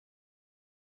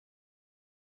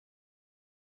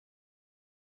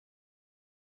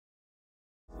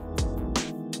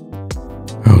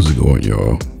How's it going,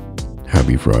 y'all?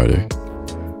 Happy Friday.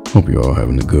 Hope you're all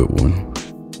having a good one.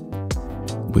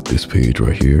 With this page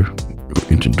right here, we're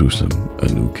introducing a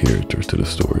new character to the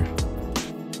story.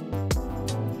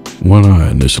 When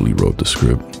I initially wrote the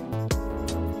script,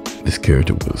 this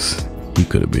character he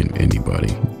could have been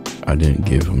anybody. I didn't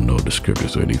give him no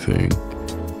descriptors or anything.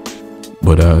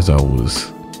 But as I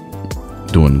was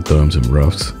doing the thumbs and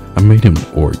roughs, I made him an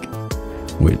orc,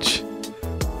 which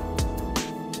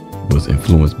was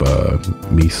influenced by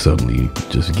me suddenly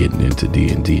just getting into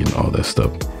D&D and all that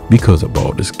stuff because of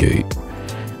Baldur's Gate.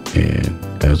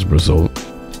 And as a result,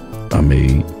 I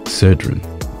made Cedran,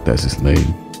 that's his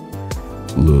name,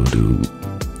 little dude,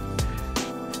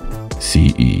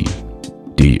 C-E-D-R-A-N,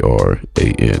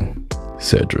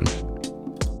 Cedran.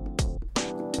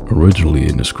 Originally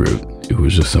in the script, it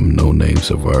was just some no-name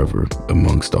survivor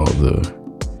amongst all the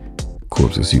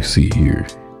corpses you see here.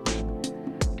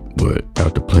 But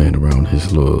after playing around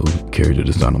his little character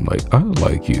design, I'm like, I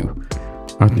like you.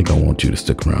 I think I want you to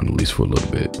stick around at least for a little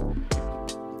bit.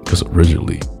 Because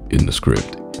originally in the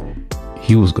script,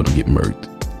 he was going to get murked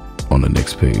on the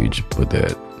next page, but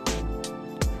that,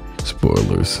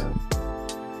 spoilers,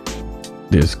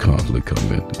 there's conflict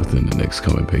coming within the next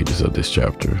coming pages of this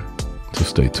chapter. So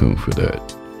stay tuned for that.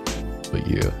 But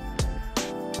yeah,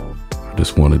 I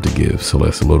just wanted to give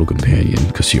Celeste a little companion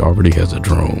because she already has a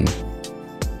drone.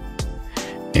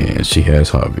 And she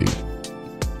has Javi,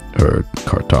 her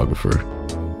cartographer.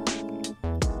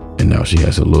 And now she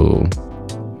has a little,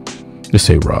 let's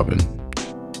say Robin,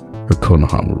 her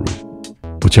Konohamaru,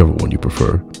 whichever one you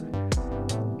prefer.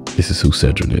 This is who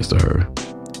Cedran is to her,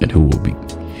 and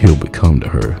he'll become to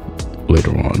her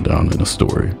later on down in the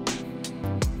story.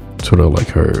 Sort of like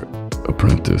her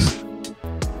apprentice.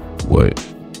 What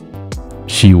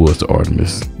she was to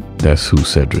Artemis, that's who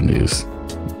Cedran is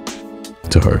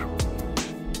to her.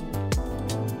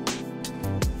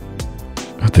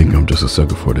 I think I'm just a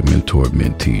sucker for the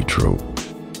mentor-mentee trope.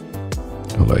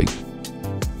 Like,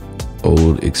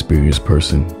 old experienced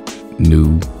person,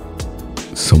 new,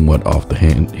 somewhat off the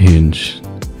hinge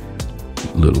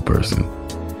little person.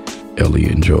 Ellie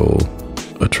and Joel,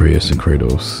 Atreus and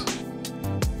Kratos,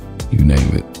 you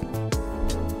name it.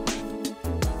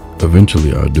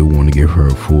 Eventually, I do want to give her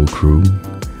a full crew.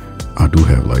 I do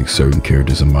have like certain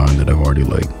characters in mind that I've already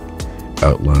like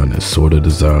outlined and sort of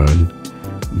designed.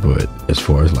 But as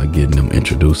far as like getting them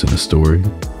introduced in the story,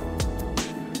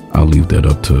 I'll leave that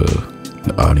up to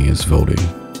the audience voting.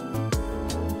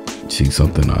 See,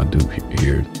 something I do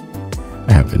here,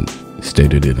 I haven't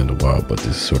stated it in a while, but this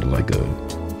is sort of like a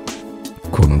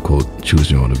quote unquote choose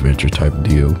your own adventure type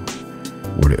deal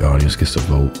where the audience gets to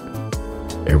vote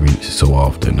every so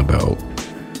often about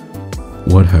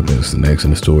what happens next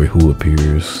in the story, who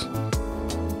appears,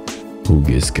 who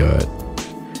gets got.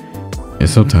 And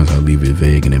sometimes I leave it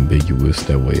vague and ambiguous,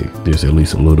 that way there's at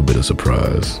least a little bit of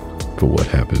surprise for what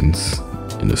happens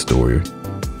in the story.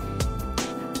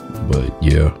 But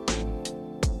yeah,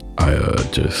 I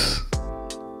just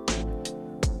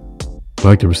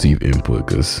like to receive input,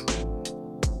 because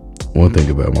one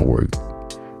thing about my work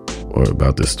or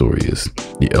about this story is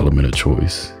the element of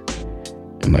choice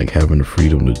and like having the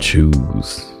freedom to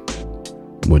choose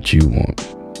what you want.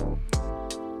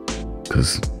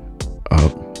 Because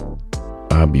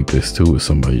I'd be pissed too if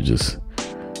somebody just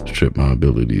stripped my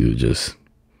ability to just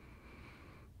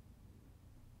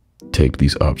take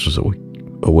these options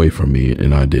away from me,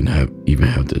 and I didn't even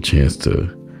have the chance to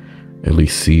at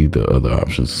least see the other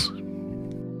options.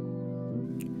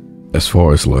 As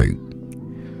far as like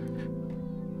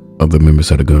other members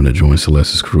that are going to join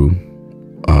Celeste's crew,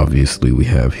 obviously we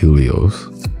have Helios,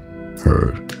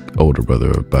 her older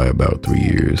brother by about 3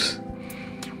 years,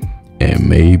 and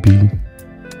maybe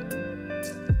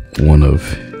one of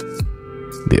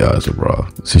the Eyes of Ra,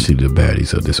 essentially the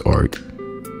baddies of this arc.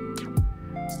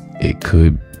 It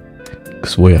could,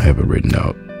 because the way I have it written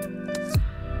out,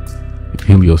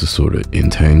 Helios is sort of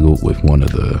entangled with one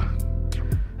of the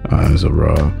Eyes of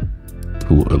Ra,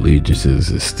 who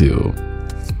allegiances is still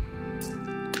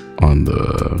on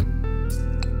the,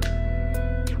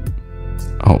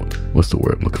 oh, what's the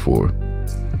word I'm looking for?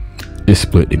 It's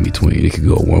split in between. It could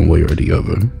go one way or the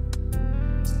other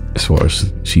as far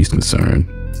as she's concerned.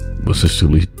 But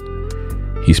essentially,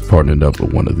 he's partnered up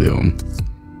with one of them.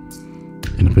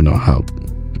 And depending on how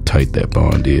tight that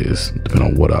bond is, depending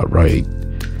on what I write,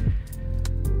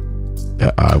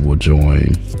 that I will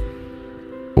join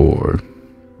or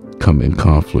come in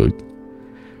conflict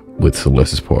with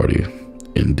Celeste's party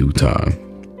in due time.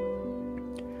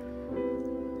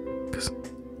 Because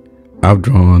I've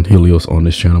drawn Helios on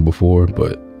this channel before,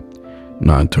 but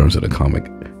not in terms of the comic.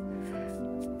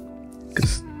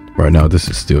 Because Right now, this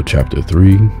is still chapter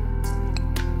 3.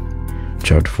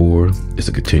 Chapter 4 is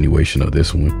a continuation of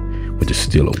this one, which is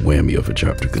still a whammy of a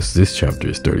chapter because this chapter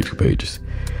is 32 pages.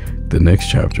 The next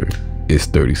chapter is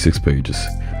 36 pages.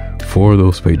 4 of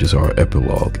those pages are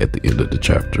epilogue at the end of the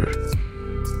chapter.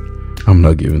 I'm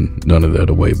not giving none of that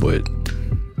away, but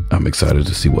I'm excited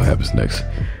to see what happens next.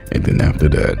 And then after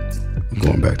that, I'm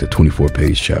going back to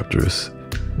 24-page chapters.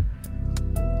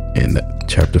 And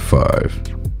chapter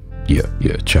 5,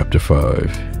 chapter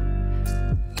 5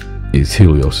 is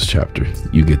Helios' chapter.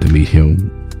 You get to meet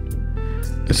him.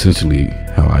 Essentially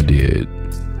how I did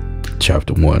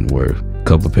chapter 1, where a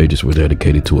couple of pages were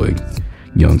dedicated to a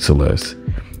young Celeste.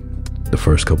 The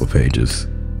first couple of pages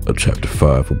of chapter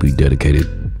 5 will be dedicated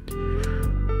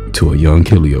to a young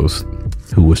Helios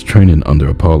who was training under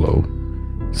Apollo,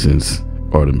 since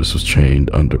Artemis was trained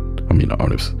under,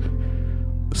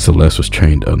 Celeste was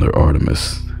trained under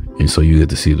Artemis. And so you get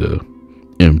to see the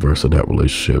inverse of that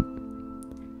relationship.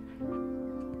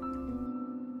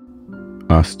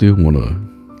 I still want to,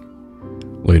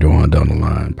 later on down the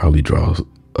line, probably draw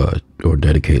or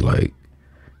dedicate like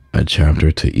a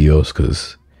chapter to Eos,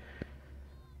 because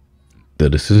the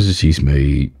decisions she's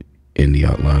made in the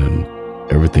outline and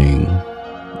everything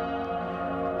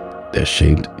that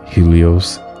shaped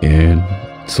Helios and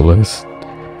Celeste,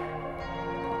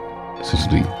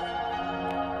 essentially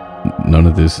none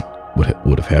of this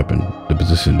would have happened. The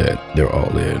position that they're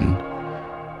all in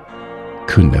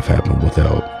couldn't have happened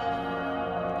without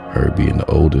her being the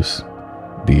oldest,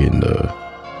 being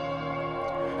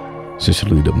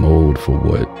essentially the mold for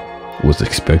what was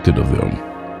expected of them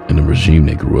in the regime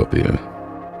they grew up in.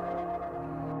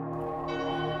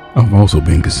 I've also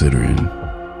been considering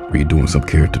redoing some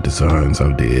character designs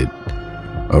I did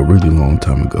a really long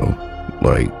time ago.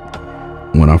 Like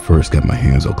when I first got my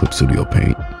hands on Clip Studio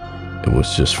Paint, it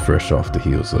was just fresh off the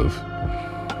heels of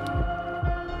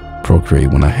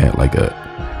Procreate, when I had like a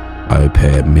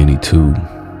iPad Mini 2,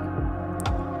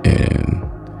 and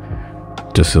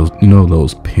just those,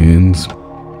 those pins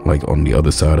like on the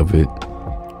other side of it,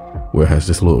 where it has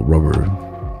this little rubber,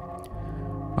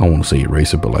 I don't want to say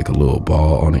eraser, but like a little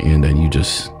ball on the end, and you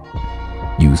just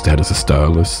use that as a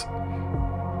stylus.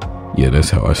 Yeah, that's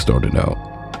how I started out.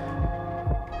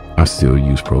 I still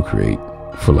use Procreate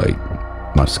for like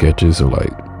my sketches or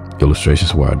like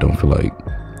illustrations where I don't feel like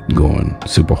going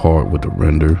super hard with the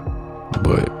render.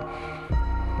 But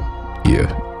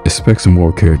yeah, expect some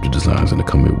more character designs in the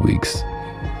coming weeks,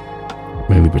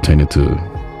 mainly pertaining to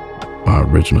my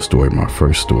original story, my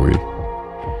first story,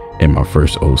 and my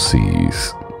first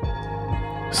OC's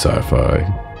sci-fi.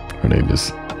 Her name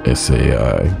is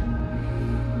SAIFAI,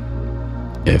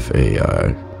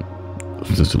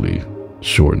 essentially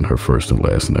shorten her first and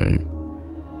last name.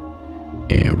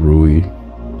 And Rui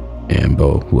and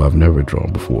Bo, who I've never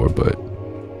drawn before, but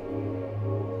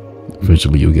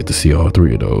eventually you'll get to see all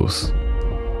 3 of those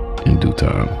in due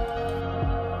time.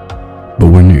 But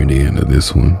we're near the end of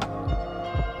this one.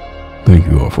 Thank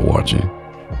you all for watching.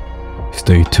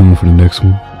 Stay tuned for the next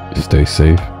one. Stay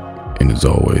safe. And as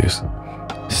always,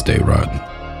 stay rotten.